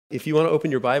If you want to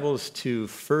open your Bibles to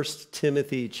 1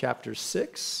 Timothy chapter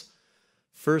 6,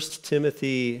 1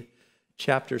 Timothy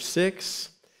chapter 6.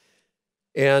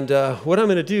 And what I'm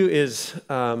going to do is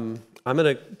I'm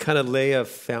going to kind of lay a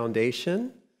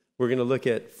foundation. We're going to look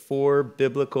at 4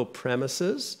 biblical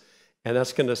premises, and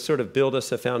that's going to sort of build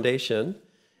us a foundation.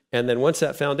 And then once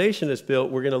that foundation is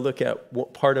built, we're going to look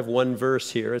at part of one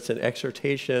verse here. It's an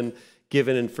exhortation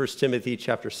given in 1 Timothy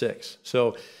chapter 6.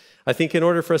 So I think in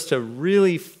order for us to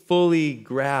really fully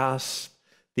grasp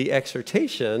the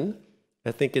exhortation,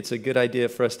 I think it's a good idea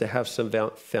for us to have some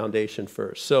foundation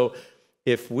first. So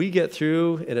if we get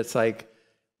through and it's like,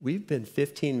 we've been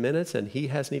 15 minutes and he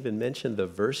hasn't even mentioned the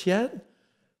verse yet,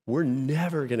 we're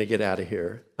never going to get out of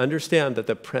here. Understand that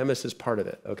the premise is part of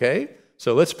it, okay?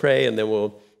 So let's pray and then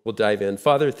we'll dive in.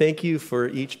 Father, thank you for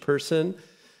each person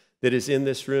that is in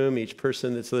this room, each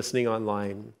person that's listening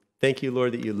online. Thank you,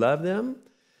 Lord, that you love them.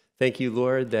 Thank you,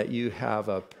 Lord, that you have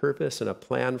a purpose and a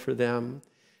plan for them.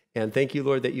 And thank you,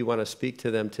 Lord, that you want to speak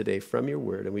to them today from your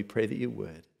word, and we pray that you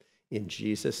would. In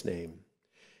Jesus' name,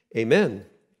 amen.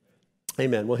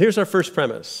 Amen. Well, here's our first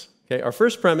premise. Okay, our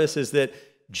first premise is that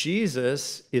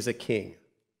Jesus is a king.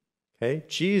 Okay,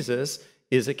 Jesus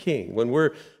is a king. When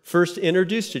we're first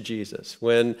introduced to Jesus,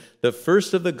 when the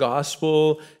first of the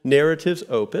gospel narratives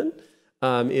open,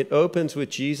 it opens with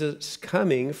Jesus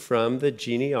coming from the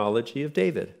genealogy of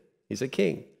David. He's a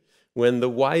king. When the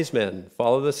wise men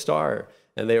follow the star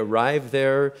and they arrive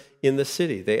there in the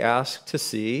city, they ask to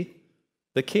see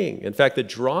the king. In fact, the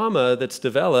drama that's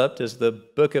developed as the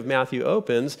book of Matthew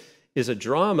opens is a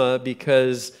drama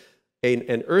because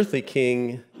an earthly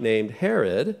king named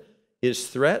Herod is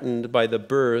threatened by the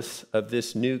birth of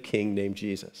this new king named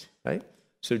Jesus, right?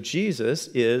 So Jesus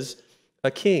is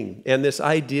a king. And this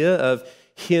idea of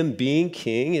him being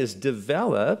king is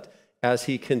developed as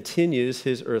he continues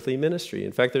his earthly ministry.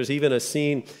 In fact, there's even a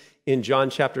scene in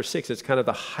John chapter 6. It's kind of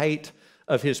the height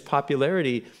of his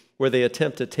popularity where they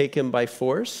attempt to take him by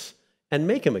force and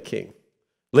make him a king.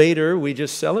 Later, we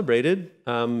just celebrated,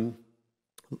 2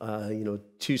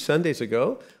 Sundays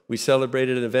ago, we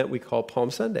celebrated an event we call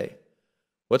Palm Sunday.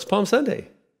 What's Palm Sunday?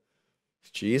 It's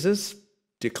Jesus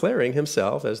declaring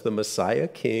himself as the Messiah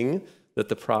king that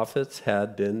the prophets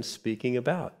had been speaking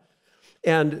about.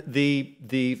 And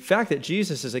the fact that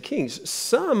Jesus is a king,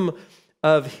 some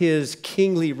of his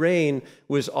kingly reign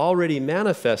was already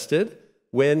manifested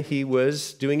when he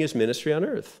was doing his ministry on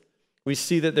earth. We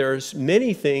see that there's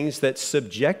many things that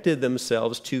subjected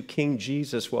themselves to King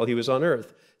Jesus while he was on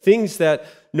earth, things that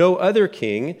no other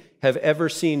king have ever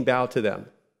seen bow to them.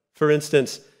 For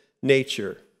instance,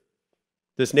 nature.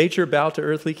 Does nature bow to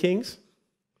earthly kings?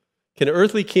 Can an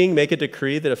earthly king make a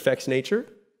decree that affects nature?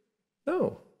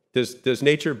 No. Does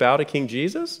nature bow to King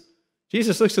Jesus?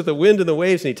 Jesus looks at the wind and the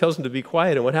waves and he tells them to be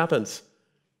quiet, and what happens?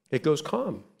 It goes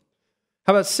calm.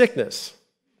 How about sickness?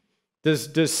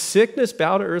 Does sickness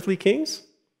bow to earthly kings?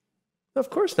 Of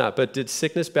course not, but did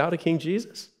sickness bow to King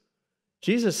Jesus?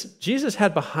 Jesus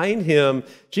had behind him,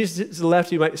 Jesus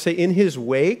left, you might say, in his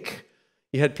wake,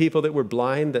 you had people that were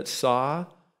blind that saw,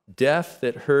 deaf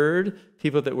that heard,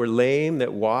 people that were lame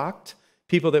that walked,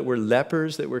 people that were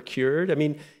lepers that were cured. I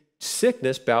mean,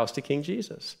 sickness bows to King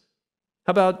Jesus.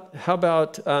 How about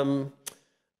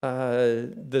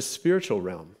the spiritual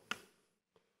realm?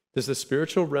 Does the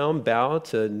spiritual realm bow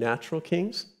to natural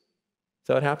kings? Is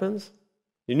that what happens?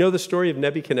 You know the story of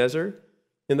Nebuchadnezzar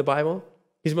in the Bible?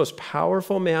 He's the most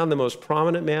powerful man, the most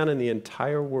prominent man in the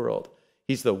entire world.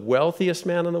 He's the wealthiest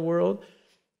man in the world,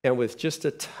 and with just a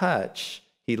touch,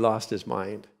 he lost his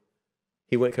mind.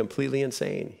 He went completely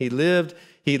insane. He lived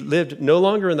no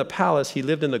longer in the palace, he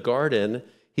lived in the garden.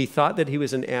 He thought that he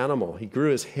was an animal. He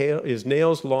grew his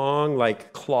nails long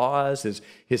like claws,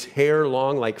 his hair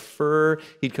long like fur.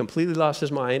 He'd completely lost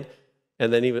his mind.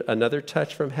 And then another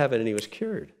touch from heaven and he was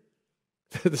cured.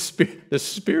 The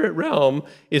spirit realm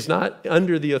is not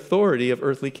under the authority of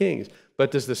earthly kings.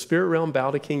 But does the spirit realm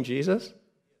bow to King Jesus?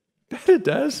 Bet it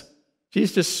does.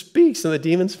 Jesus just speaks and the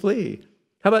demons flee.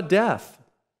 How about death?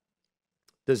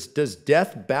 Does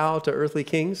death bow to earthly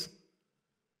kings?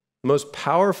 The most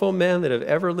powerful men that have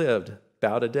ever lived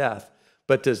bow to death.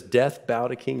 But does death bow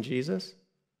to King Jesus?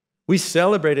 We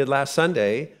celebrated last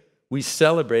Sunday, we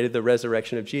celebrated the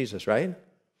resurrection of Jesus, right?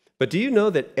 But do you know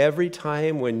that every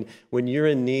time when you're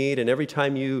in need and every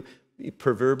time you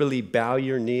proverbially bow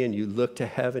your knee and you look to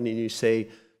heaven and you say,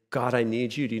 God, I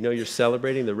need you, do you know you're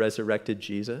celebrating the resurrected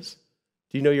Jesus?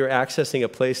 Do you know you're accessing a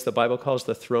place the Bible calls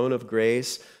the throne of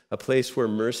grace, a place where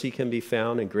mercy can be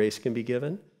found and grace can be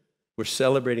given? We're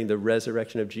celebrating the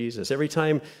resurrection of Jesus. Every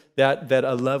time that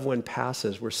a loved one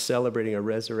passes, we're celebrating a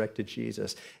resurrected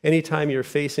Jesus. Anytime you're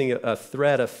facing a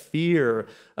threat, a fear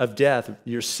of death,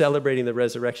 you're celebrating the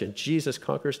resurrection. Jesus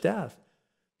conquers death.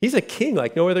 He's a king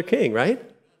like no other king, right?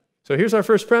 So here's our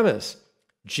first premise.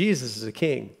 Jesus is a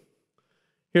king.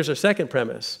 Here's our second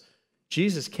premise.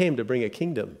 Jesus came to bring a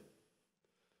kingdom.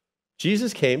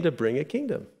 Jesus came to bring a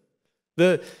kingdom.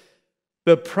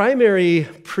 The primary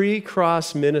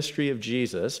pre-cross ministry of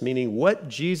Jesus, meaning what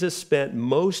Jesus spent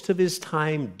most of his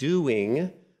time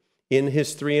doing in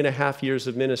his 3.5 years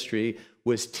of ministry,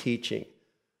 was teaching.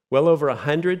 Well over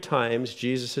 100 times,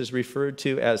 Jesus is referred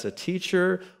to as a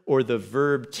teacher, or the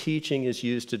verb teaching is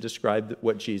used to describe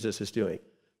what Jesus is doing.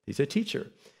 He's a teacher.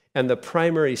 And the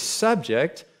primary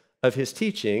subject of his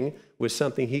teaching was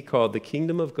something he called the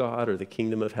kingdom of God or the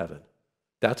kingdom of heaven.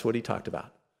 That's what he talked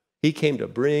about. He came to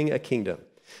bring a kingdom.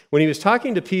 When he was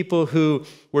talking to people who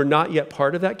were not yet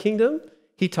part of that kingdom,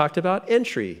 he talked about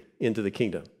entry into the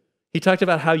kingdom. He talked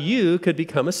about how you could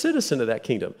become a citizen of that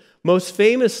kingdom. Most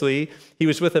famously, he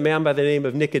was with a man by the name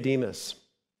of Nicodemus.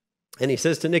 And he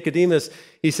says to Nicodemus,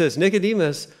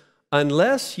 Nicodemus,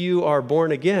 unless you are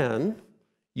born again,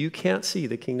 you can't see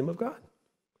the kingdom of God.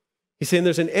 He's saying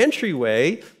there's an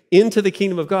entryway into the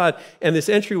kingdom of God, and this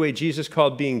entryway Jesus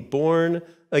called being born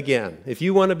again. If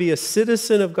you want to be a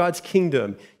citizen of God's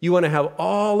kingdom, you want to have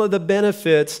all of the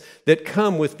benefits that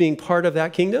come with being part of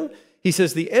that kingdom, he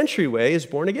says the entryway is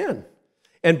born again.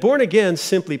 And born again,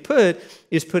 simply put,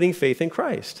 is putting faith in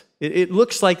Christ. It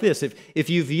looks like this. If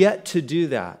you've yet to do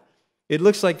that, it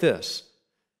looks like this.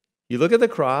 You look at the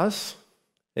cross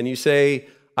and you say,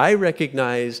 I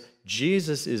recognize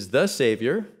Jesus is the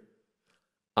Savior.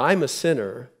 I'm a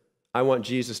sinner. I want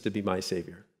Jesus to be my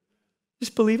Savior.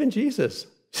 Just believe in Jesus.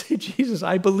 Say, Jesus,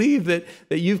 I believe that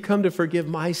you've come to forgive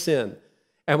my sin.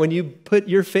 And when you put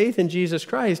your faith in Jesus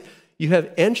Christ, you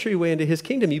have entryway into his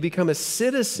kingdom. You become a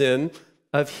citizen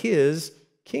of his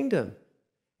kingdom.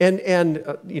 And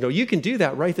you can do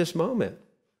that right this moment.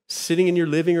 Sitting in your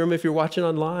living room if you're watching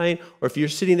online, or if you're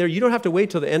sitting there, you don't have to wait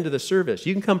till the end of the service.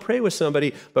 You can come pray with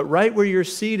somebody, but right where you're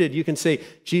seated, you can say,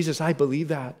 Jesus, I believe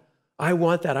that. I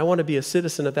want that. I want to be a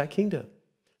citizen of that kingdom.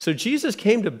 So Jesus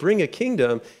came to bring a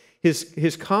kingdom.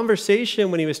 His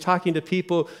conversation when he was talking to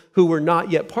people who were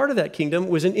not yet part of that kingdom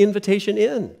was an invitation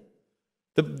in.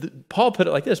 Paul put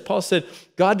it like this. Paul said,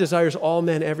 God desires all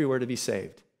men everywhere to be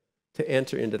saved, to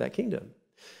enter into that kingdom.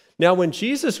 Now, when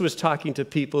Jesus was talking to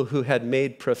people who had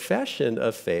made profession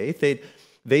of faith,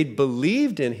 they'd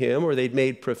believed in him, or they'd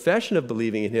made profession of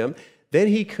believing in him, then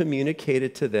he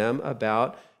communicated to them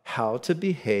about how to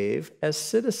behave as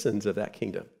citizens of that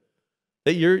kingdom.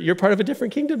 That you're part of a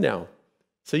different kingdom now.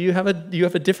 So you have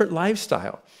a different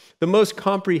lifestyle. The most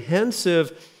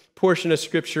comprehensive portion of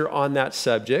Scripture on that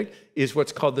subject is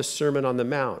what's called the Sermon on the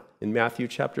Mount in Matthew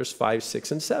chapters 5,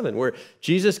 6, and 7, where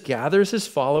Jesus gathers his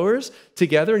followers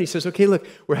together and he says, okay, look,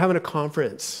 we're having a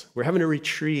conference, we're having a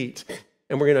retreat,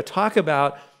 and we're going to talk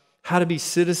about how to be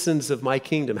citizens of my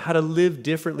kingdom, how to live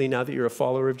differently now that you're a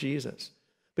follower of Jesus.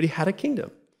 But he had a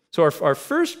kingdom. So our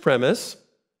first premise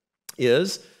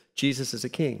is Jesus is a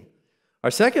king.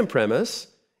 Our second premise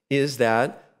is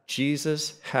that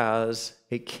Jesus has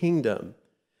a kingdom.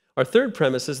 Our third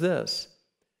premise is this.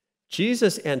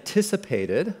 Jesus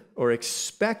anticipated or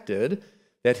expected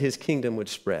that his kingdom would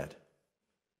spread.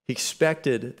 He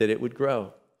expected that it would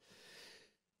grow.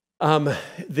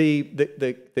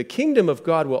 The kingdom of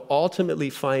God will ultimately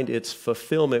find its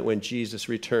fulfillment when Jesus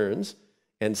returns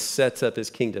and sets up his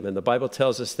kingdom. And the Bible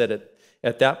tells us that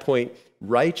at that point,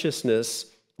 righteousness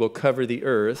will cover the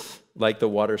earth like the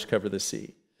waters cover the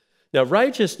sea. Now,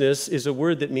 righteousness is a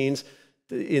word that means,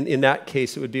 in that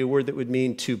case, it would be a word that would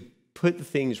mean to put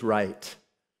things right.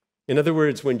 In other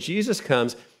words, when Jesus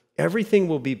comes, everything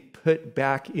will be put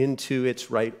back into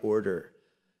its right order.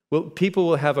 Well, people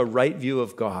will have a right view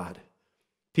of God.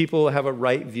 People will have a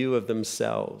right view of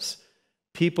themselves.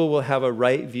 People will have a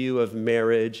right view of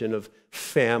marriage and of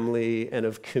family and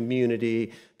of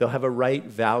community. They'll have a right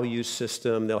value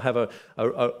system. They'll have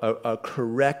a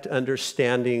correct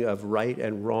understanding of right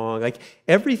and wrong. Like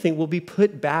everything will be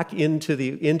put back into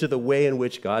the way in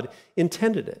which God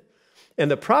intended it. And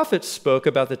the prophets spoke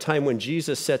about the time when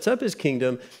Jesus sets up his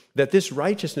kingdom, that this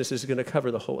righteousness is going to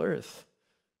cover the whole earth.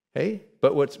 Okay?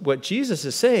 But what Jesus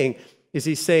is saying is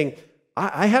he's saying,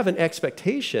 I have an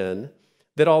expectation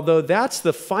that although that's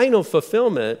the final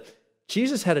fulfillment,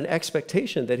 Jesus had an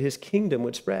expectation that his kingdom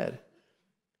would spread.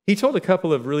 He told a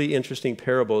couple of really interesting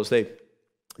parables. They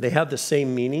have the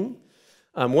same meaning.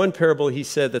 One parable, he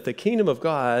said that the kingdom of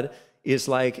God is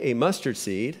like a mustard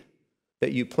seed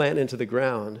that you plant into the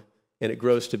ground, and it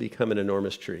grows to become an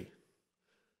enormous tree.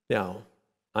 Now,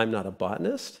 I'm not a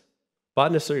botanist.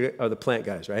 Botanists are the plant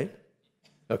guys, right?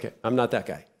 Okay, I'm not that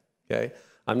guy, okay?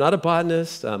 I'm not a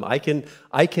botanist. I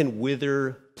can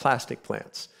wither plastic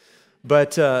plants.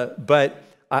 But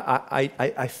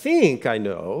I think I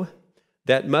know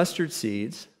that mustard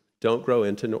seeds don't grow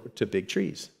into big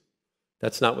trees.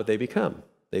 That's not what they become.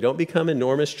 They don't become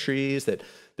enormous trees that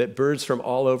birds from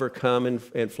all over come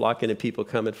and flock in and people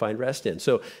come and find rest in.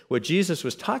 So what Jesus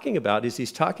was talking about is he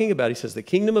says the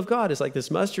kingdom of God is like this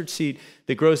mustard seed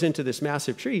that grows into this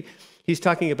massive tree. He's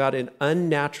talking about an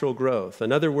unnatural growth.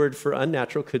 Another word for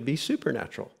unnatural could be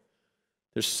supernatural.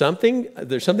 There's something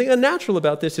unnatural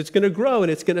about this. It's going to grow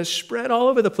and it's going to spread all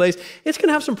over the place. It's going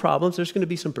to have some problems. There's going to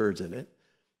be some birds in it.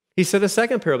 He said a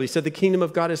second parable. He said the kingdom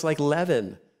of God is like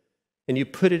leaven. And you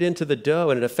put it into the dough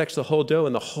and it affects the whole dough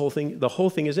and the whole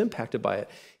thing is impacted by it.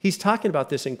 He's talking about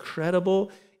this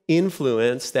incredible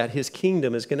influence that his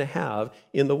kingdom is going to have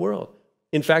in the world.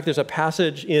 In fact, there's a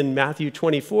passage in Matthew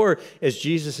 24 as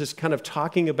Jesus is kind of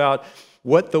talking about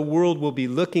what the world will be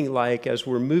looking like as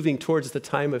we're moving towards the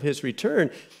time of his return.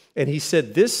 And he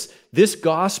said, this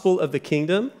gospel of the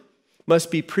kingdom must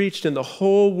be preached in the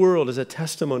whole world as a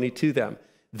testimony to them.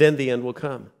 Then the end will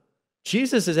come.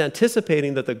 Jesus is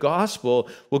anticipating that the gospel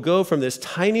will go from this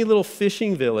tiny little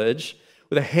fishing village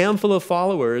with a handful of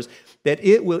followers, that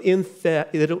it will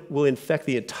infect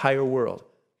the entire world.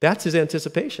 That's his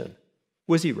anticipation.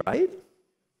 Was he right?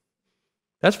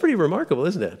 That's pretty remarkable,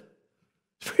 isn't it?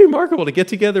 It's pretty remarkable to get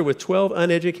together with 12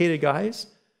 uneducated guys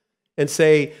and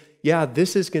say, yeah,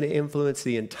 this is going to influence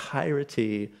the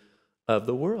entirety of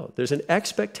the world. There's an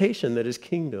expectation that his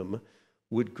kingdom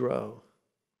would grow.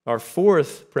 Our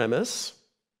fourth premise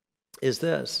is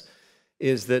this,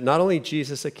 is that not only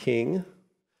Jesus a king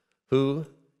who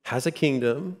has a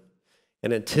kingdom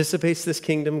and anticipates this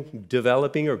kingdom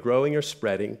developing or growing or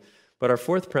spreading, but our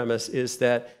fourth premise is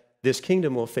that this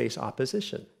kingdom will face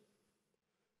opposition.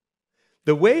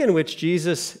 The way in which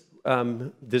Jesus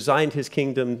designed his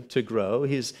kingdom to grow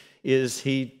is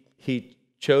he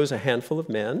chose a handful of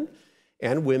men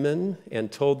and women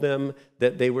and told them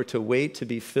that they were to wait to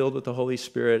be filled with the Holy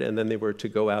Spirit and then they were to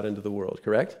go out into the world,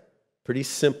 correct? Pretty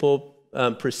simple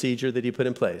procedure that he put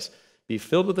in place. Be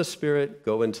filled with the Spirit,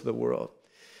 go into the world.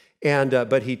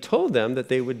 But he told them that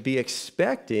they would be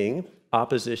expecting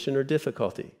opposition or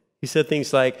difficulty. He said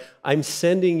things like, I'm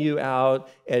sending you out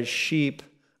as sheep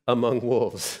among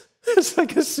wolves. That's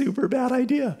like a super bad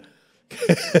idea.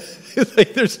 It's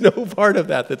like there's no part of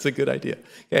that that's a good idea.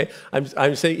 Okay,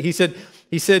 I'm saying he said,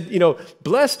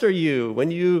 blessed are you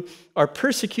when you are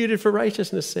persecuted for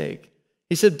righteousness' sake.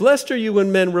 He said, blessed are you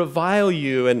when men revile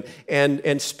you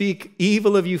and speak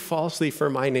evil of you falsely for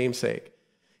my name's sake.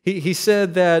 He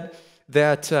said that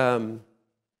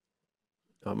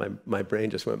my brain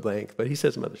just went blank, but he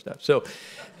said some other stuff. So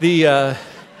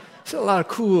it's a lot of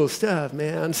cool stuff,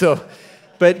 man.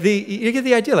 But you get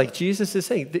the idea, like Jesus is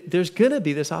saying, there's going to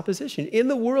be this opposition. In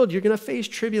the world, you're going to face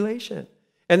tribulation.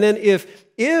 And then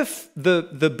if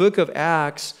the book of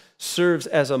Acts serves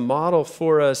as a model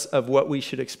for us of what we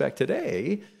should expect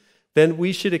today, then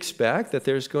we should expect that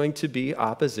there's going to be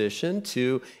opposition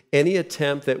to any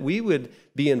attempt that we would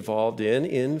be involved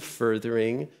in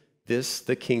furthering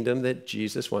the kingdom that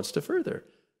Jesus wants to further.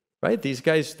 Right? These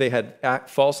guys, they had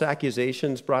false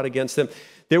accusations brought against them.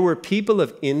 There were people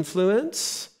of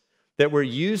influence that were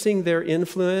using their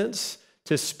influence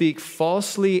to speak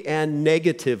falsely and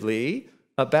negatively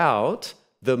about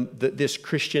this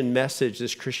Christian message,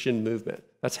 this Christian movement.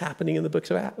 That's happening in the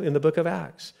book of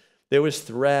Acts. There was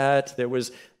threat, there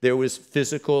was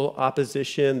physical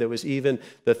opposition, there was even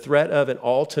the threat of and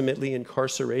ultimately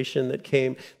incarceration that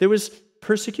came. There was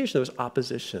persecution, there was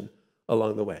opposition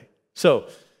along the way. So,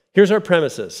 here's our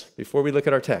premises before we look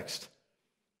at our text.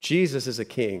 Jesus is a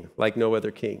king like no other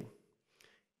king.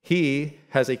 He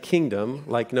has a kingdom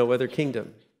like no other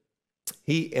kingdom.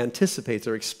 He anticipates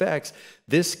or expects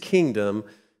this kingdom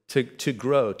to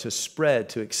grow, to spread,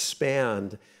 to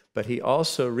expand, but he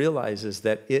also realizes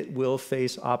that it will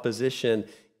face opposition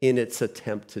in its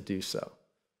attempt to do so.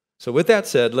 So with that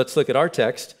said, let's look at our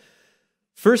text,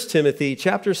 1 Timothy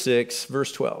chapter 6,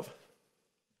 verse 12.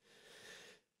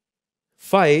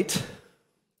 Fight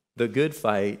the good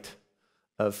fight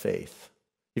of faith.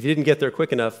 If you didn't get there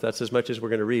quick enough, that's as much as we're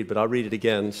going to read, but I'll read it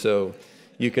again so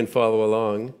you can follow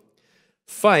along.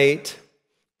 Fight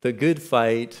the good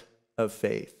fight of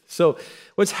faith. So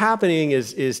what's happening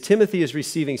is Timothy is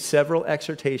receiving several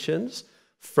exhortations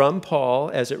from Paul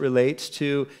as it relates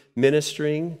to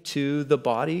ministering to the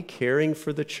body, caring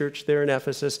for the church there in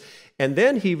Ephesus. And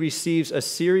then he receives a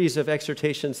series of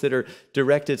exhortations that are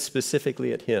directed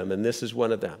specifically at him, and this is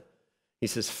one of them. He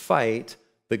says, fight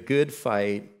the good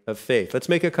fight of faith. Let's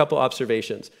make a couple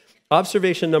observations.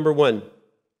 Observation number one,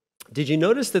 did you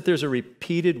notice that there's a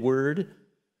repeated word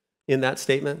in that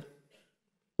statement?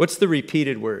 What's the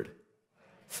repeated word?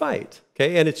 Fight,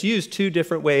 okay? And it's used two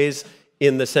different ways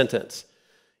in the sentence.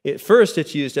 First,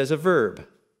 it's used as a verb,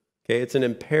 okay? It's an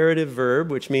imperative verb,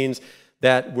 which means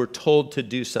that we're told to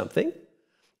do something.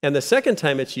 And the second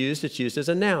time it's used as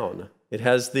a noun. It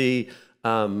has the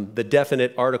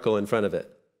definite article in front of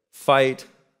it. Fight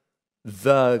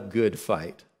the good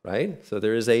fight, right? So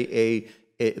there is the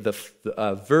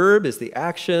verb is the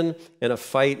action, and a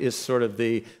fight is sort of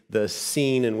the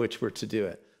scene in which we're to do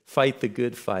it. Fight the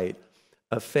good fight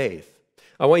of faith.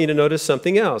 I want you to notice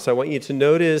something else. I want you to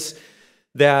notice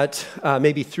that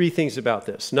maybe three things about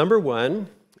this. Number one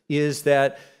is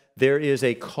that there is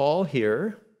a call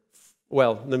here.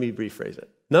 Well, let me rephrase it.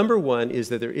 Number one is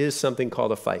that there is something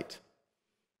called a fight.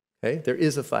 Okay? There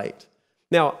is a fight.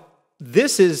 Now,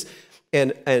 this is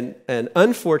an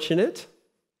unfortunate,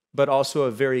 but also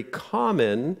a very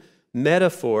common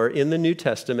metaphor in the New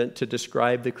Testament to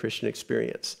describe the Christian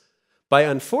experience. By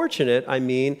unfortunate, I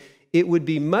mean it would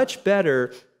be much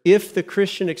better if the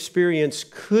Christian experience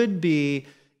could be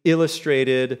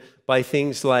illustrated by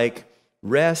things like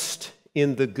rest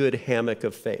in the good hammock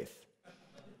of faith,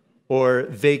 or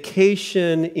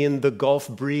vacation in the Gulf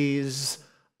breeze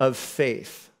of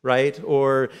faith, right?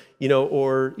 Or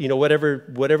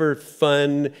whatever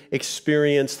fun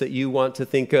experience that you want to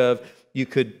think of, you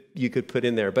could put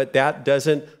in there. But that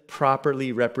doesn't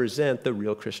properly represent the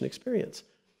real Christian experience.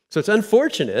 So it's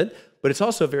unfortunate, but it's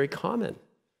also very common.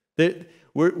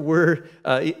 We're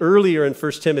earlier in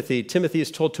 1 Timothy, Timothy is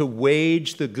told to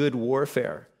wage the good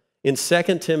warfare. In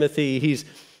 2 Timothy,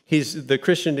 the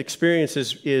Christian experience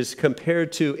is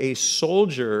compared to a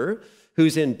soldier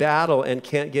who's in battle and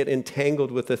can't get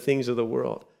entangled with the things of the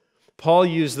world. Paul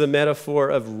used the metaphor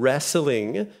of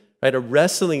wrestling, right? A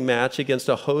wrestling match against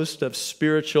a host of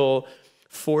spiritual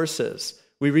forces.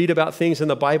 We read about things in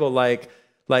the Bible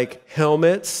like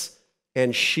helmets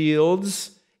and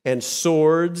shields and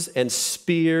swords and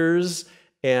spears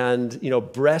and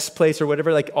breastplates or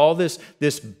whatever, like all this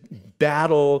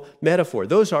battle metaphor.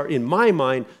 Those are, in my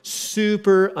mind,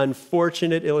 super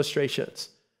unfortunate illustrations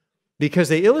because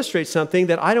they illustrate something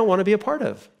that I don't want to be a part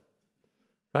of.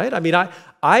 Right? I mean,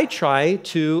 I try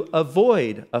to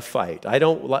avoid a fight.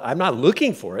 I'm not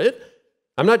looking for it.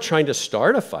 I'm not trying to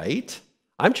start a fight.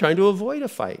 I'm trying to avoid a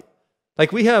fight.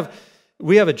 Like we have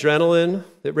adrenaline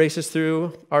that races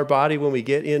through our body when we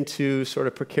get into sort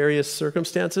of precarious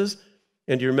circumstances.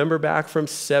 And you remember back from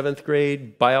 7th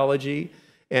grade biology,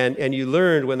 and you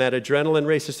learned when that adrenaline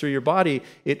races through your body,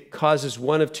 it causes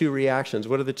one of two reactions.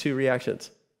 What are the two reactions?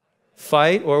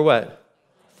 Fight or what?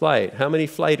 Flight. How many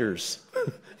flighters?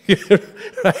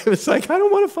 It's like, I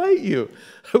don't want to fight you.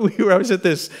 I was at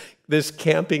this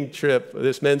camping trip,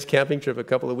 this men's camping trip a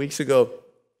couple of weeks ago,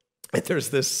 and there's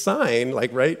this sign,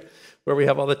 like right where we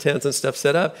have all the tents and stuff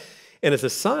set up, and it's a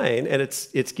sign, and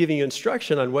it's giving you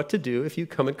instruction on what to do if you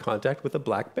come in contact with a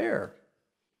black bear.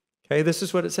 Okay, this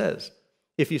is what it says.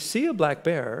 If you see a black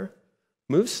bear,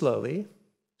 move slowly,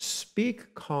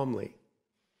 speak calmly,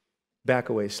 back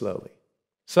away slowly.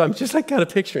 So I'm just like kind of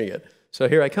picturing it. So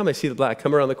here I come, I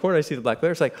come around the corner, I see the black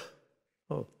bear. It's like,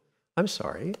 oh, I'm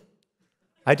sorry.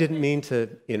 I didn't mean to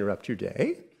interrupt your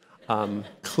day.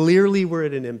 Clearly we're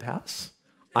at an impasse.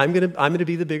 I'm gonna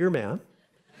be the bigger man,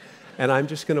 and I'm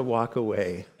just gonna walk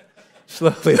away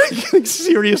slowly. Like,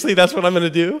 seriously, that's what I'm gonna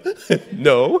do?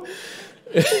 No.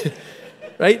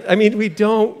 Right? I mean, we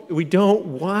don't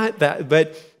want that.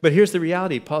 But here's the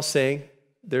reality. Paul's saying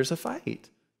there's a fight.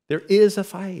 There is a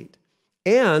fight.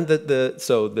 And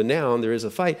so the noun, there is a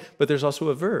fight, but there's also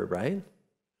a verb, right?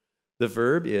 The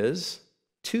verb is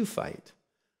to fight.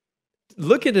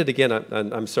 Look at it again.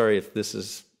 I'm sorry if this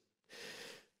is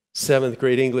 7th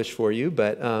grade English for you,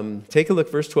 but take a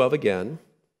look, verse 12 again.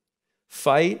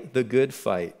 Fight the good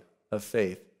fight of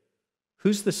faith.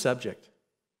 Who's the subject?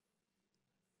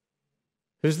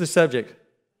 Who's the subject?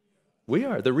 We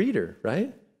are, the reader,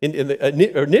 right?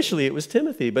 Initially, it was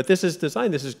Timothy, but this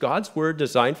is God's word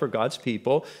designed for God's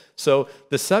people. So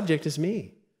the subject is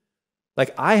me.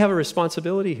 Like, I have a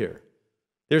responsibility here.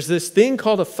 There's this thing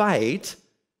called a fight.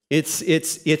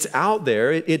 It's out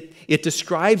there. It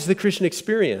describes the Christian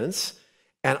experience,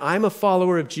 and I'm a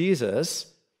follower of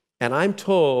Jesus, and I'm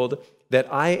told that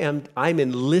I'm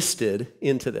enlisted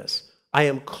into this. I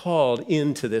am called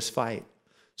into this fight.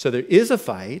 So there is a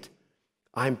fight.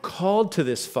 I'm called to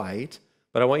this fight,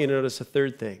 but I want you to notice a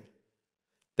third thing,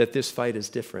 that this fight is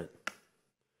different.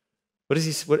 What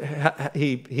is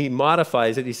he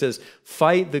modifies it. He says,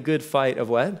 fight the good fight of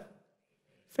what?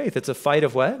 Faith. It's a fight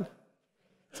of what?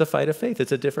 It's a fight of faith.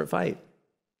 It's a different fight.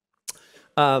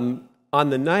 On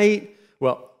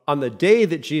the day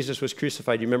that Jesus was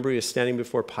crucified, you remember he was standing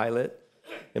before Pilate,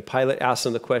 and Pilate asked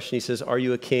him the question. He says, are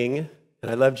you a king? And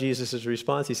I love Jesus'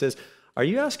 response. He says, are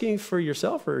you asking for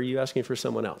yourself or are you asking for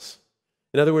someone else?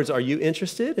 In other words, are you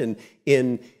interested in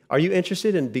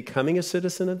becoming a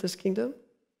citizen of this kingdom?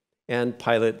 And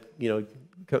Pilate,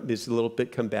 is a little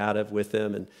bit combative with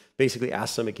him and basically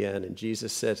asks him again. And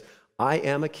Jesus says, I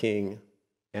am a king,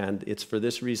 and it's for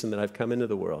this reason that I've come into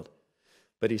the world.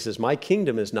 But he says, my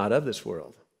kingdom is not of this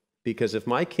world, because if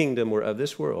my kingdom were of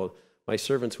this world, my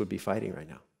servants would be fighting right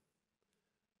now.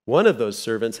 One of those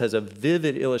servants has a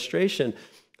vivid illustration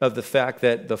of the fact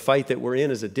that the fight that we're in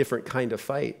is a different kind of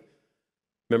fight.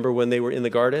 Remember when they were in the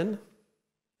garden?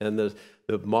 And the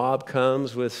mob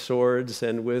comes with swords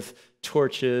and with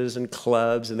torches and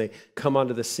clubs, and they come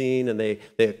onto the scene and they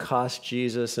accost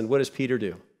Jesus. And what does Peter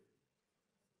do?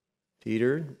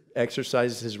 Peter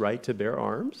exercises his right to bear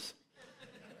arms,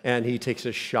 and he takes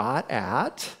a shot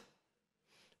at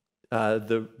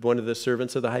one of the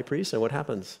servants of the high priest. And what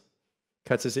happens?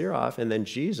 Cuts his ear off, and then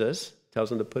Jesus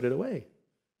tells him to put it away,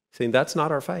 saying, that's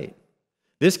not our fight.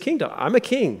 This kingdom, I'm a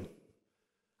king.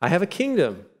 I have a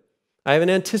kingdom. I have an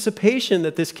anticipation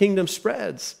that this kingdom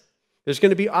spreads. There's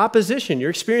going to be opposition.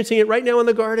 You're experiencing it right now in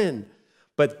the garden.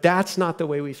 But that's not the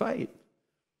way we fight.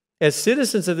 As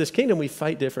citizens of this kingdom, we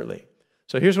fight differently.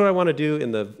 So here's what I want to do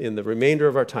in the remainder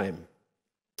of our time.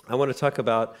 I want to talk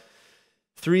about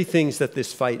three things that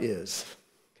this fight is.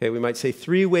 Okay, we might say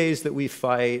three ways that we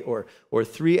fight, or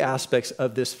three aspects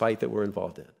of this fight that we're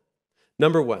involved in.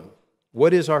 Number one,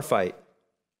 what is our fight?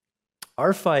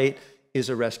 Our fight is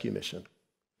a rescue mission.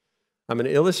 I'm going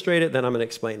to illustrate it, then I'm going to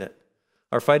explain it.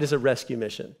 Our fight is a rescue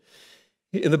mission.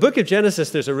 In the book of Genesis,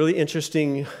 there's a really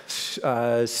interesting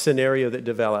scenario that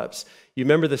develops. You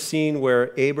remember the scene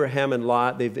where Abraham and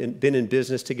Lot, they've been in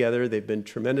business together. They've been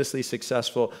tremendously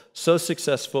successful, so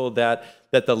successful that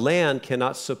the land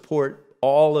cannot support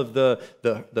all of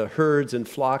the herds and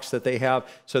flocks that they have,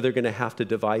 so they're going to have to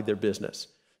divide their business.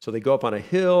 So they go up on a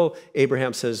hill.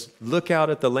 Abraham says, look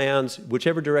out at the lands.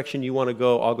 Whichever direction you want to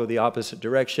go, I'll go the opposite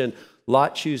direction.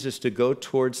 Lot chooses to go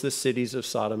towards the cities of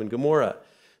Sodom and Gomorrah.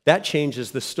 That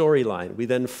changes the storyline. We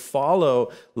then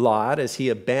follow Lot as he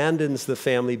abandons the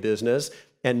family business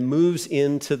and moves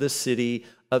into the city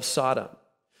of Sodom.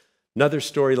 Another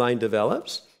storyline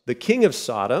develops. The king of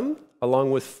Sodom,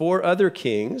 along with 4 other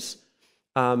kings,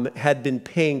 had been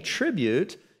paying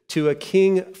tribute to a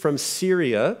king from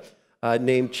Syria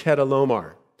named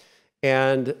Chedorlaomer.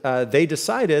 And they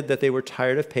decided that they were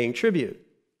tired of paying tribute.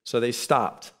 So they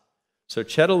stopped. So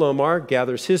Chedorlaomer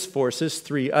gathers his forces,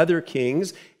 3 other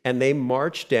kings, and they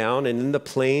march down, and in the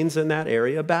plains in that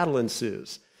area, battle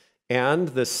ensues. And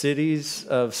the cities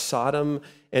of Sodom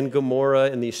and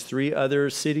Gomorrah and these 3 other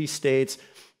city-states,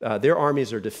 their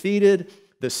armies are defeated,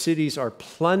 the cities are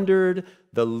plundered,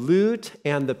 the loot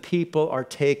and the people are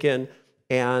taken,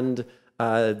 and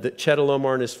the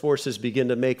Chedorlaomer and his forces begin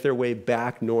to make their way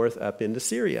back north up into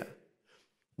Syria.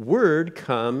 Word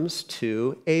comes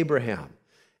to Abraham.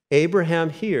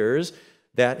 Abraham hears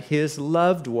that his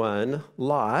loved one,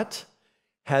 Lot,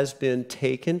 has been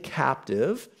taken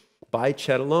captive by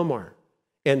Chedorlaomer.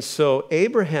 And so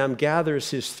Abraham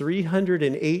gathers his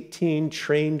 318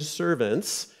 trained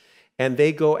servants, and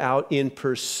they go out in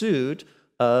pursuit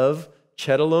of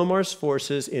Chedorlaomer's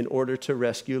forces in order to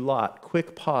rescue Lot.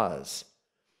 Quick pause.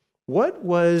 What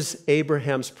was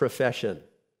Abraham's profession?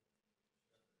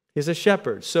 He's a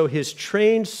shepherd. So his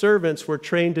trained servants were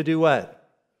trained to do what?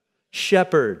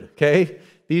 Shepherd, okay?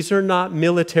 These are not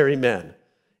military men.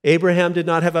 Abraham did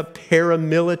not have a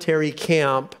paramilitary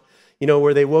camp,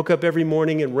 where they woke up every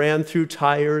morning and ran through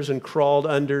tires and crawled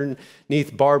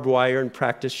underneath barbed wire and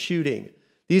practiced shooting.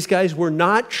 These guys were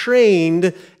not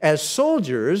trained as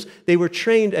soldiers. They were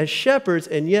trained as shepherds,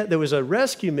 and yet there was a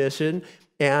rescue mission,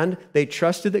 and they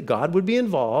trusted that God would be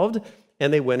involved,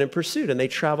 and they went in pursuit. And they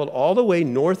traveled all the way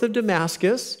north of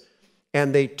Damascus,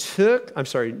 and they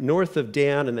north of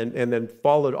Dan, and then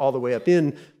followed all the way up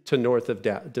into north of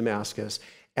Damascus.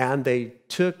 And they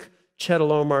took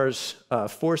Chedorlaomer's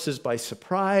forces by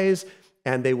surprise,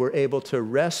 and they were able to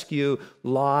rescue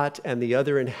Lot and the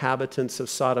other inhabitants of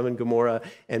Sodom and Gomorrah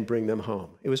and bring them home.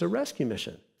 It was a rescue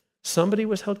mission. Somebody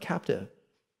was held captive.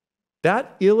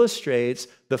 That illustrates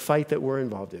the fight that we're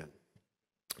involved in.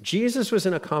 Jesus was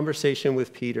in a conversation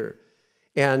with Peter,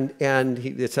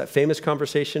 It's that famous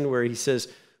conversation where he says,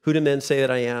 "Who do men say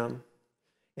that I am?"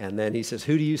 And then he says,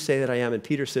 "Who do you say that I am?" And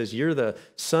Peter says, "You're the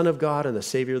Son of God and the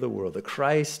Savior of the world, the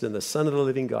Christ and the Son of the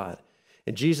living God."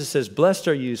 And Jesus says, "Blessed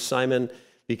are you, Simon,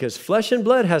 because flesh and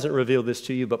blood hasn't revealed this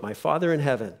to you, but my Father in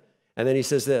heaven." And then he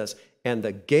says this, "And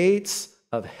the gates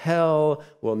of hell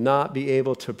will not be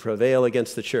able to prevail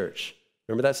against the church."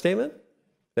 Remember that statement?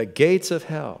 The gates of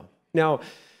hell. Now,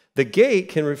 the gate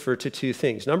can refer to two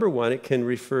things. Number one, it can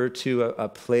refer to a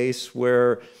place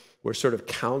where sort of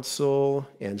counsel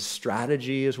and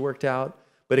strategy is worked out,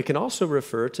 but it can also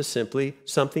refer to simply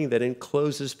something that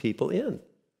encloses people in.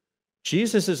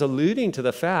 Jesus is alluding to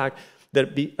the fact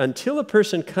that until a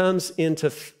person comes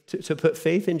to put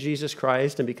faith in Jesus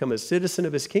Christ and become a citizen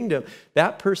of his kingdom,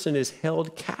 that person is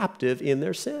held captive in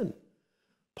their sin.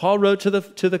 Paul wrote to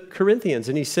the Corinthians,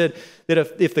 and he said that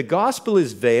if the gospel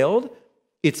is veiled,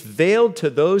 it's veiled to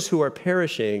those who are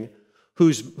perishing,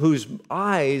 whose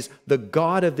eyes the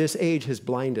God of this age has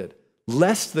blinded,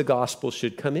 lest the gospel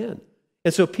should come in.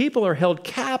 And so people are held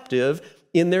captive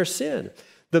in their sin.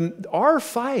 Our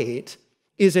fight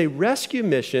is a rescue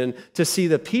mission to see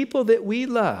the people that we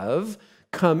love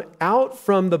come out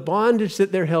from the bondage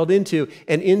that they're held into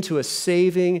and into a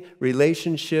saving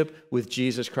relationship with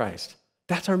Jesus Christ.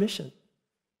 That's our mission.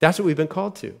 That's what we've been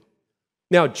called to.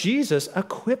 Now, Jesus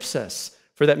equips us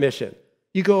for that mission.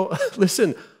 You go,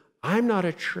 listen, I'm not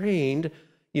a trained,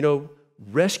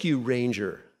 rescue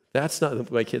ranger. That's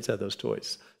not, my kids have those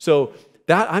toys. So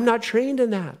I'm not trained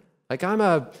in that. Like I'm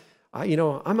a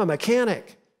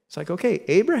mechanic. It's like, okay,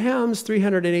 Abraham's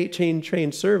 318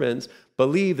 trained servants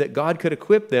believed that God could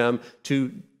equip them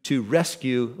to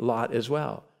rescue Lot as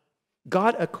well.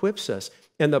 God equips us.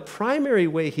 And the primary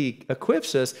way he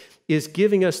equips us is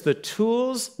giving us the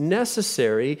tools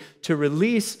necessary to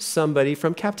release somebody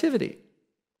from captivity.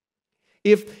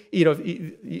 If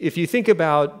you think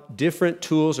about different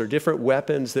tools or different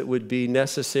weapons that would be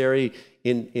necessary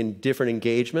in different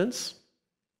engagements,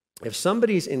 if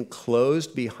somebody's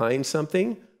enclosed behind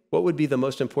something, what would be the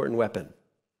most important weapon?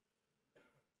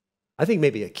 I think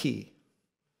maybe a key.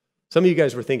 Some of you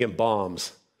guys were thinking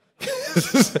bombs.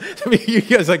 I mean, you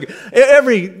guys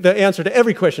the answer to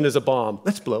every question is a bomb.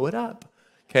 Let's blow it up.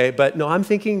 Okay, but no, I'm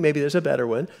thinking maybe there's a better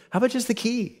one. How about just the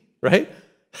key, right?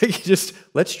 Just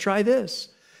let's try this.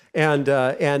 And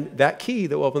that key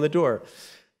that will open the door.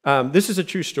 This is a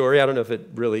true story. I don't know if it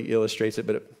really illustrates it,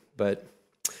 but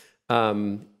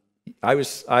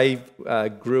I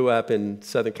grew up in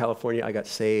Southern California. I got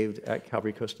saved at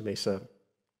Calvary Costa Mesa.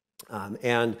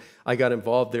 And I got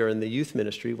involved there in the youth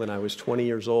ministry when I was 20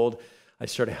 years old. I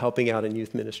started helping out in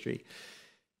youth ministry.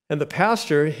 And the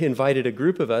pastor invited a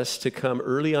group of us to come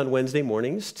early on Wednesday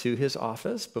mornings to his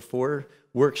office before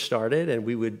work started,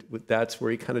 and that's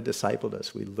where he kind of discipled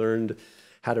us. We learned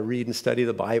how to read and study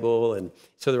the Bible, and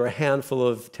so there were a handful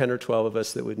of 10 or 12 of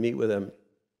us that would meet with him.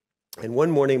 And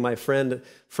one morning, my friend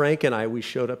Frank and we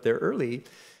showed up there early,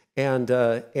 and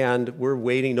we're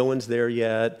waiting. No one's there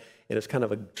yet, and it's kind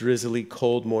of a drizzly,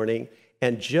 cold morning.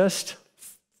 And just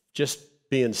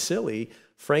being silly,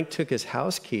 Frank took his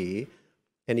house key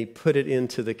and he put it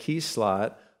into the key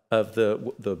slot of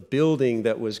the building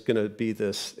that was going to be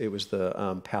this. It was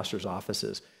the pastor's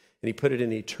offices, and he put it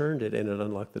in. He turned it, and it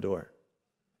unlocked the door.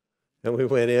 And we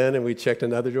went in and we checked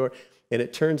another door, and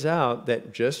it turns out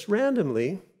that just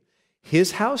randomly,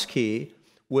 his house key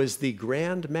was the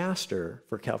grand master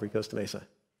for Calvary Costa Mesa.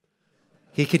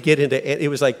 He could get into, it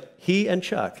was like he and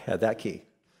Chuck had that key.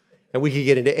 And we could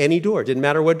get into any door. It didn't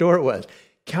matter what door it was.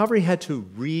 Calvary had to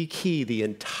re-key the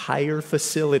entire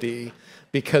facility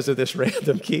because of this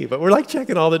random key. But we're like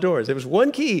checking all the doors. It was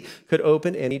one key could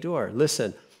open any door.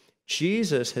 Listen,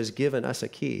 Jesus has given us a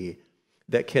key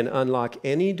that can unlock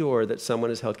any door that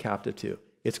someone is held captive to.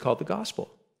 It's called the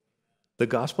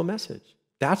gospel message.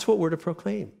 That's what we're to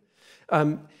proclaim.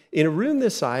 In a room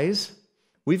this size,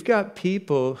 we've got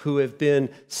people who have been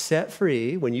set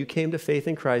free, when you came to faith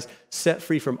in Christ, set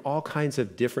free from all kinds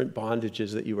of different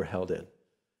bondages that you were held in.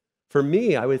 For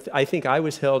me, I think I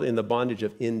was held in the bondage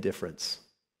of indifference.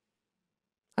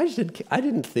 I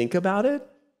didn't think about it.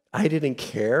 I didn't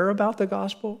care about the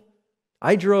gospel.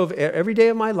 I drove every day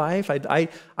of my life.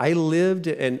 I lived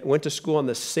and went to school on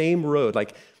the same road.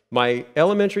 Like my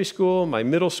elementary school, my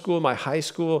middle school, my high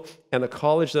school, and the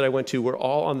college that I went to were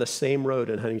all on the same road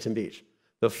in Huntington Beach.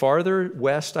 The farther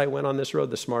west I went on this road,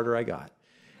 the smarter I got.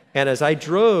 And as I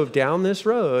drove down this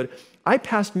road, I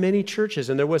passed many churches,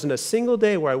 and there wasn't a single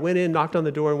day where I went in, knocked on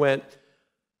the door, and went,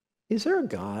 is there a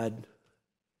God?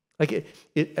 Like,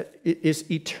 is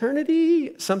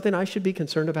eternity something I should be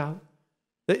concerned about?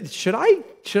 Should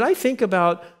I think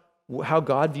about how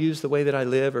God views the way that I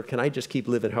live, or can I just keep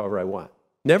living however I want?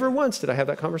 Never once did I have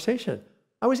that conversation.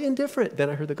 I was indifferent. Then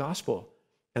I heard the gospel,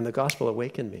 and the gospel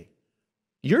awakened me.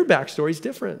 Your backstory is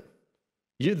different.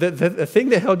 The thing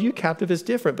that held you captive is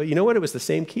different, but you know what? It was the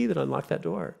same key that unlocked that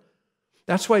door.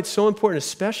 That's why it's so important,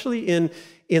 especially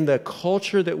in the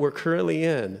culture that we're currently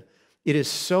in. It is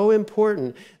so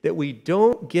important that we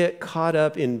don't get caught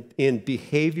up in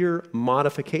behavior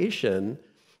modification.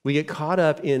 We get caught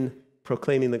up in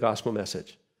proclaiming the gospel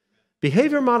message.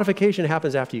 Behavior modification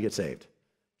happens after you get saved.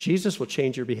 Jesus will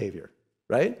change your behavior,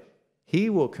 right? He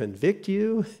will convict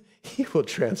you. He will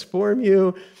transform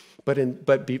you.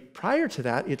 But prior to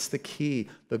that, it's the key,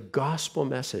 the gospel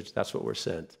message. That's what we're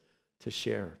sent to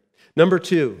share. Number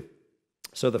 2,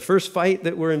 so the first fight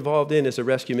that we're involved in is a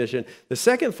rescue mission. The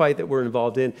second fight that we're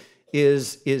involved in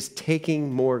is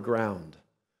taking more ground.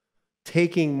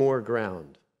 Taking more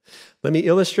ground. Let me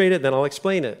illustrate it, then I'll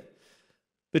explain it.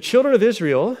 The children of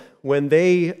Israel, when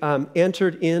they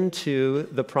entered into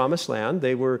the promised land,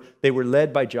 they were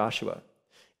led by Joshua.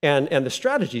 And the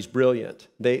strategy is brilliant.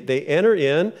 They enter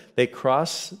in, they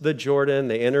cross the Jordan,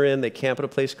 they enter in, they camp at a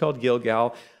place called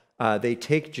Gilgal, they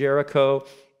take Jericho,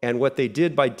 and what they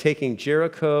did by taking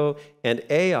Jericho and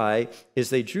Ai is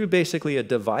they drew basically a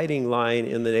dividing line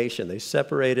in the nation. They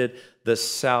separated the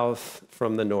south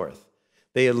from the north.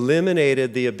 They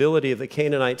eliminated the ability of the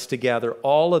Canaanites to gather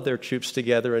all of their troops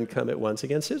together and come at once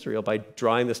against Israel by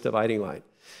drawing this dividing line.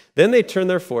 Then they turned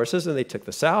their forces and they took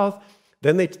the south.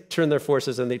 Then they turned their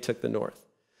forces and they took the north.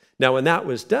 Now, when that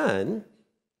was done,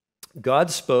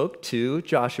 God spoke to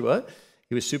Joshua.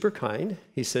 He was super kind.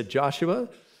 He said, Joshua,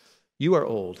 you are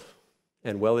old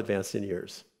and well advanced in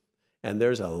years, and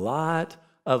there's a lot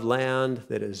of land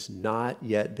that has not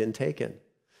yet been taken.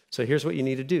 So here's what you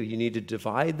need to do. You need to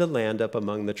divide the land up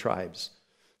among the tribes.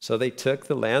 So they took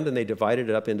the land and they divided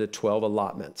it up into 12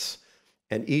 allotments.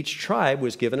 And each tribe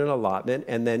was given an allotment,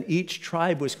 and then each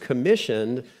tribe was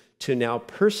commissioned to now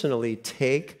personally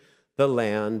take the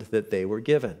land that they were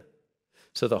given.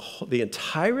 So the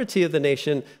entirety of the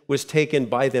nation was taken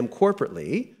by them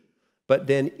corporately, but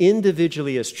then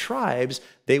individually as tribes,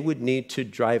 they would need to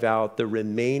drive out the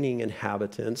remaining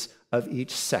inhabitants of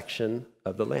each section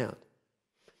of the land.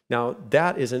 Now,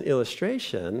 that is an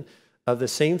illustration of the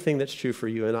same thing that's true for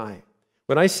you and I.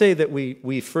 When I say that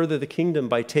we further the kingdom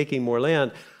by taking more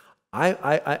land,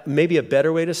 I maybe a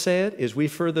better way to say it is we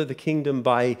further the kingdom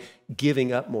by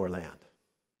giving up more land.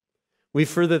 We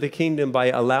further the kingdom by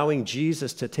allowing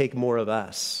Jesus to take more of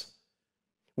us.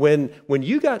 When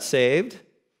you got saved,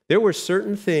 there were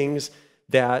certain things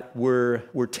that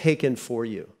were taken for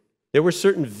you. There were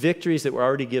certain victories that were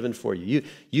already given for you.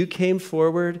 You came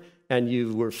forward and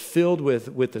you were filled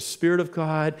with the Spirit of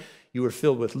God. You were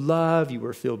filled with love. You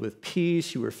were filled with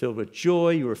peace. You were filled with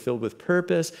joy. You were filled with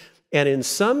purpose. And in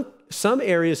some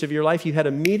areas of your life, you had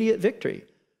immediate victory.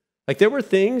 Like there were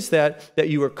things that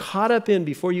you were caught up in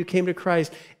before you came to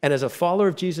Christ. And as a follower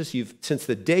of Jesus, since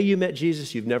the day you met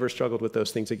Jesus, you've never struggled with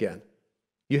those things again.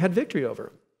 You had victory over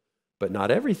them. But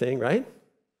not everything, right?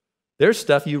 There's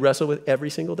stuff you wrestle with every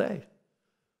single day.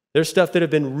 There's stuff that have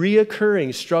been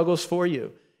reoccurring struggles for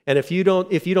you. And if you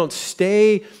don't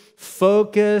stay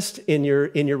focused in your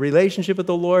relationship with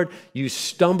the Lord, you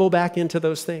stumble back into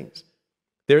those things.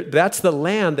 That's the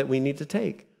land that we need to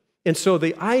take. And so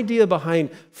the idea behind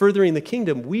furthering the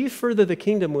kingdom, we further the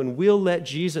kingdom when we'll let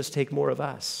Jesus take more of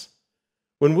us.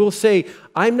 When we'll say,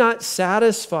 I'm not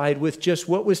satisfied with just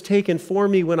what was taken for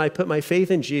me when I put my faith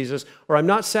in Jesus, or I'm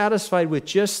not satisfied with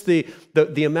just the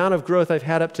amount of growth I've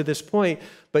had up to this point,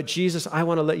 but Jesus, I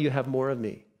want to let you have more of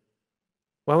me.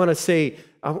 Well, I want to say,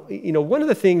 one of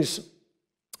the things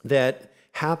that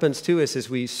happens to us is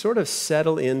we sort of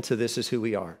settle into this as who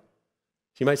we are.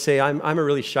 So you might say, I'm a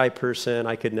really shy person.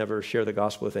 I could never share the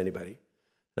gospel with anybody.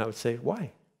 And I would say,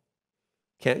 why?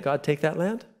 Can't God take that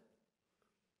land?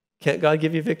 Can't God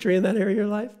give you victory in that area of your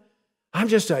life? I'm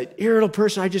just an irritable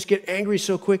person. I just get angry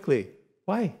so quickly.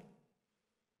 Why?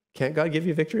 Can't God give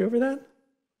you victory over that?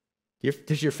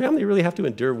 Does your family really have to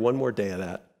endure one more day of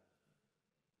that?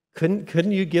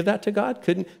 Couldn't you give that to God?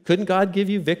 Couldn't God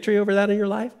give you victory over that in your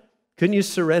life? Couldn't you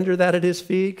surrender that at his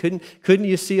feet? Couldn't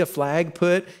you see a flag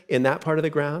put in that part of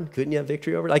the ground? Couldn't you have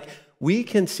victory over it? Like, we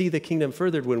can see the kingdom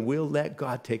furthered when we'll let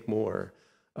God take more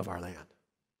of our land.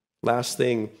 Last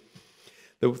thing,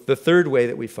 the third way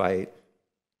that we fight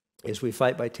is we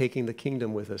fight by taking the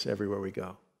kingdom with us everywhere we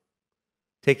go.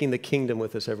 Taking the kingdom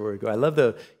with us everywhere we go. I love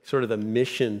the sort of the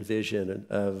mission vision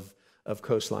of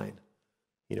Coastline,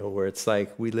 where it's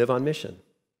like we live on mission.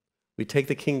 We take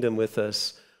the kingdom with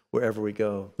us wherever we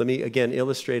go. Let me again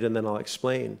illustrate and then I'll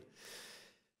explain.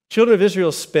 Children of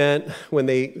Israel spent, when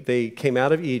they came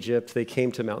out of Egypt, they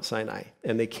came to Mount Sinai,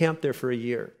 and they camped there for a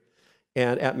year.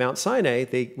 And at Mount Sinai,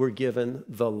 they were given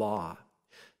the law.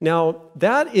 Now,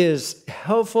 that is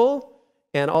helpful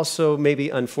and also maybe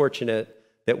unfortunate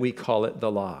that we call it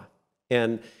the law.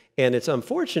 And it's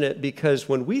unfortunate because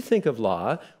when we think of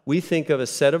law, we think of a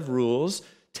set of rules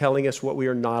telling us what we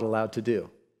are not allowed to do,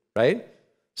 right?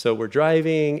 So we're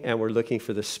driving and we're looking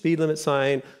for the speed limit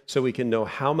sign so we can know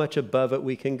how much above it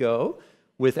we can go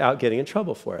without getting in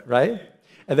trouble for it, right?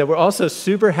 And then we're also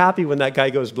super happy when that guy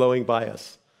goes blowing by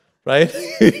us, right?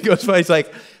 He goes by, he's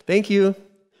like, thank you.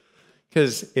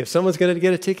 Because if someone's going to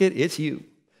get a ticket, it's you,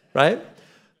 right?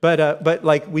 But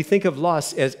like we think of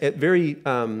loss as very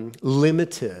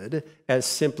limited as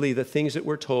simply the things that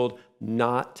we're told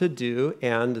not to do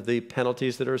and the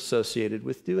penalties that are associated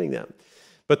with doing them.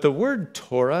 But the word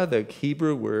Torah, the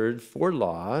Hebrew word for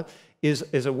law,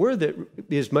 is a word that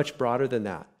is much broader than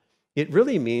that. It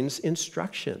really means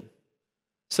instruction.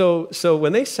 So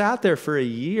when they sat there for a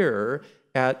year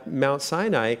at Mount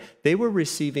Sinai, they were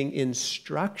receiving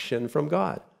instruction from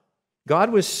God.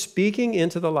 God was speaking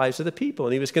into the lives of the people,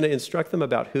 and he was going to instruct them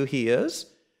about who he is.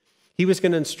 He was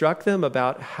going to instruct them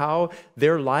about how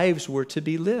their lives were to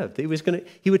be lived. He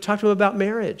would talk to them about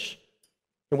marriage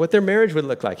and what their marriage would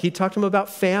look like. He'd talk to them about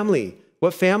family,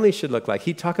 what family should look like.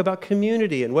 He'd talk about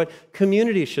community and what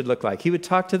community should look like. He would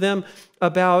talk to them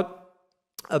about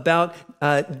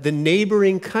the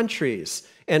neighboring countries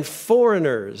and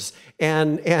foreigners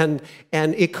and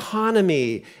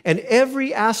economy and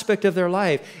every aspect of their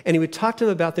life. And he would talk to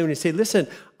them about them and he'd say, listen,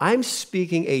 I'm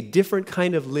speaking a different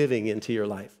kind of living into your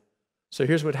life. So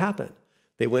here's what happened.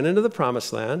 They went into the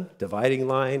promised land, dividing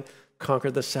line,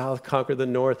 conquer the south, conquer the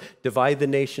north, divide the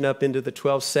nation up into the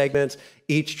 12 segments.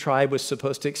 Each tribe was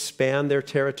supposed to expand their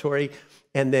territory.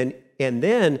 And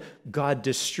then God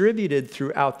distributed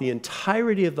throughout the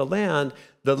entirety of the land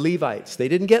the Levites. They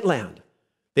didn't get land.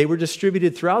 They were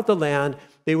distributed throughout the land.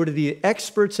 They were to be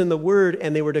experts in the word,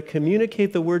 and they were to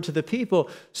communicate the word to the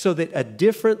people so that a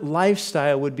different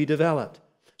lifestyle would be developed.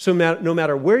 So no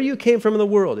matter where you came from in the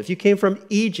world, if you came from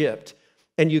Egypt,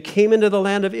 and you came into the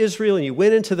land of Israel and you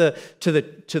went into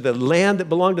the land that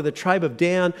belonged to the tribe of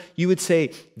Dan, you would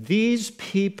say, these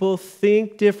people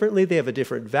think differently. They have a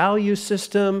different value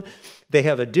system. They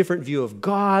have a different view of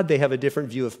God. They have a different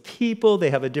view of people.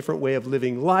 They have a different way of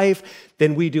living life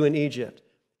than we do in Egypt.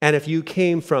 And if you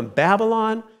came from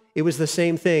Babylon, it was the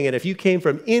same thing. And if you came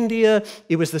from India,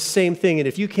 it was the same thing. And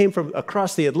if you came from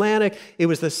across the Atlantic, it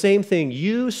was the same thing.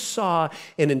 You saw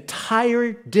an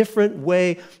entire different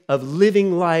way of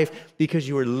living life because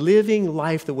you were living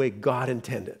life the way God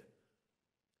intended.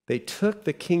 They took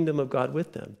the kingdom of God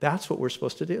with them. That's what we're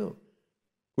supposed to do.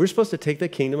 We're supposed to take the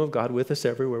kingdom of God with us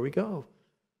everywhere we go.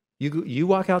 You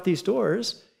walk out these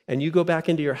doors and you go back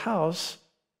into your house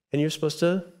and you're supposed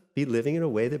to be living in a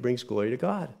way that brings glory to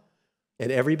God.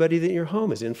 And everybody in your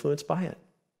home is influenced by it.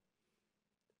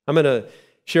 I'm going to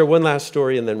share one last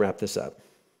story and then wrap this up.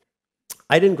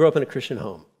 I didn't grow up in a Christian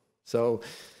home. So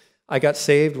I got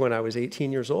saved when I was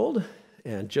 18 years old,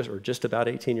 and just about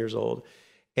 18 years old.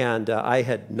 And I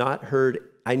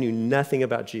knew nothing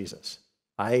about Jesus.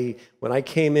 When I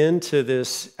came into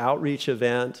this outreach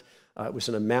event, it was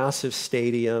in a massive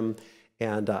stadium.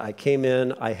 And I came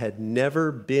in, I had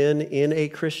never been in a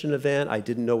Christian event. I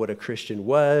didn't know what a Christian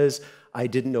was. I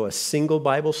didn't know a single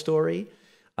Bible story.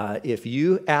 If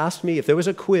you asked me, if there was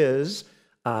a quiz,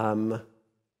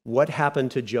 what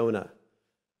happened to Jonah?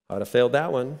 I would have failed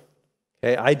that one.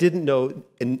 Okay, I didn't know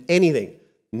anything,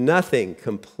 nothing,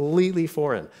 completely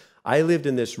foreign. I lived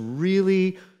in this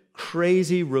really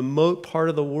crazy, remote part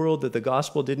of the world that the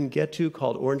gospel didn't get to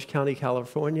called Orange County,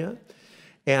 California.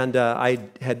 And I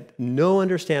had no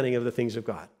understanding of the things of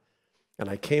God. And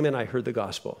I came in, I heard the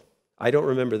gospel. I don't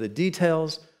remember the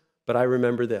details, but I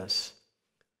remember this.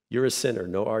 You're a sinner,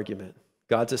 no argument.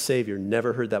 God's a savior,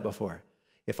 never heard that before.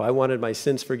 If I wanted my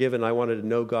sins forgiven, I wanted to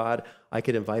know God, I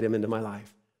could invite him into my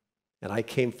life. And I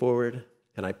came forward,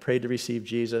 and I prayed to receive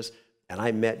Jesus, and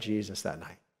I met Jesus that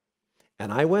night.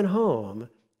 And I went home,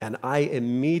 and I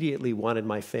immediately wanted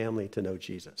my family to know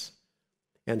Jesus.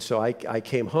 And so I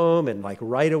came home and like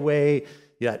right away,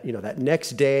 that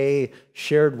next day,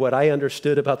 shared what I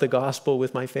understood about the gospel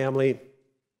with my family.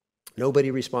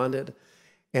 Nobody responded.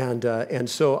 And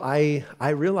so I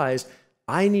realized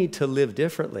I need to live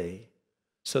differently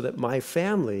so that my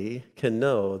family can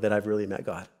know that I've really met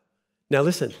God. Now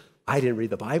listen, I didn't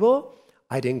read the Bible.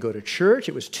 I didn't go to church.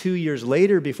 It was 2 years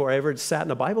later before I ever sat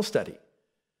in a Bible study.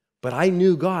 But I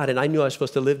knew God and I knew I was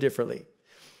supposed to live differently.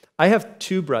 I have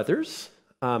two brothers.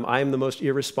 I am the most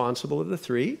irresponsible of the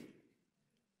three.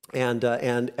 And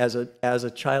as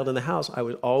a child in the house, I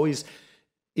was always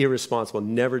irresponsible,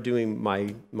 never doing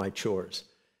my chores.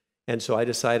 And so I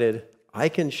decided I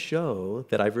can show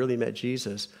that I've really met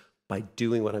Jesus by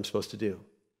doing what I'm supposed to do.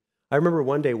 I remember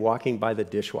one day walking by the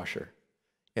dishwasher,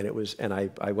 and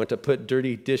I went to put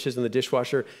dirty dishes in the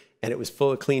dishwasher, and it was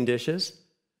full of clean dishes.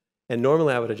 And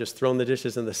normally I would have just thrown the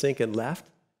dishes in the sink and left.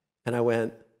 And I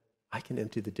went, I can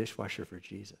empty the dishwasher for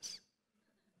Jesus.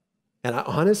 And I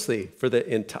honestly,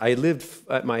 I lived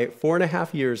my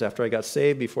 4.5 years after I got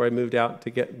saved, before I moved out to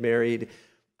get married.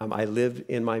 I lived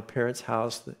in my parents'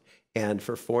 house, and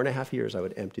for 4.5 years, I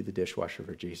would empty the dishwasher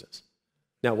for Jesus.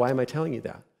 Now, why am I telling you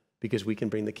that? Because we can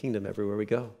bring the kingdom everywhere we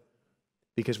go.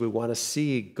 Because we want to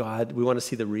see God, we want to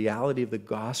see the reality of the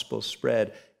gospel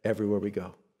spread everywhere we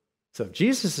go. So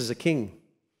Jesus is a king,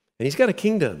 and he's got a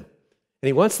kingdom, and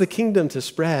he wants the kingdom to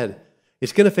spread.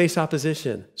 It's going to face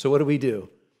opposition. So what do?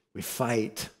 We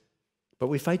fight, but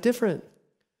we fight different.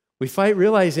 We fight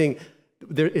realizing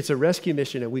it's a rescue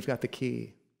mission and we've got the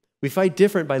key. We fight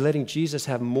different by letting Jesus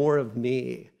have more of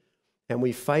me. And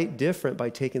we fight different by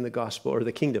taking the gospel or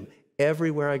the kingdom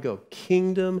everywhere I go.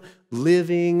 Kingdom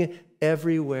living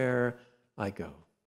everywhere I go.